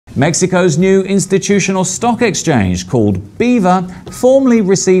Mexico's new institutional stock exchange, called BIVA, formally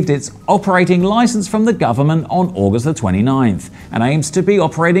received its operating license from the government on August the 29th and aims to be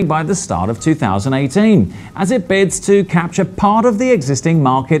operating by the start of 2018 as it bids to capture part of the existing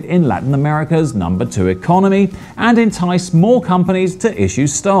market in Latin America's number 2 economy and entice more companies to issue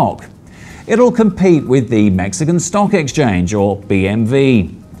stock. It'll compete with the Mexican Stock Exchange, or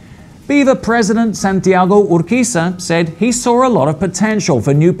BMV. BIVA President Santiago Urquiza said he saw a lot of potential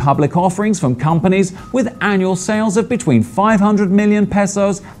for new public offerings from companies with annual sales of between 500 million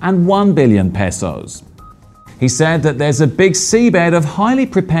pesos and 1 billion pesos. He said that there's a big seabed of highly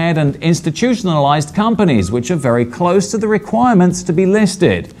prepared and institutionalized companies which are very close to the requirements to be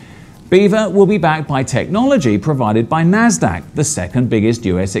listed. BIVA will be backed by technology provided by NASDAQ, the second biggest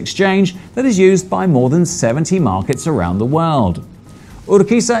US exchange that is used by more than 70 markets around the world.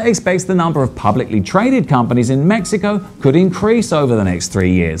 Urquiza expects the number of publicly traded companies in Mexico could increase over the next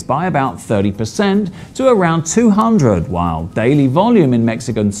 3 years by about 30% to around 200, while daily volume in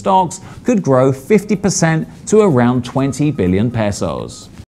Mexican stocks could grow 50% to around 20 billion pesos.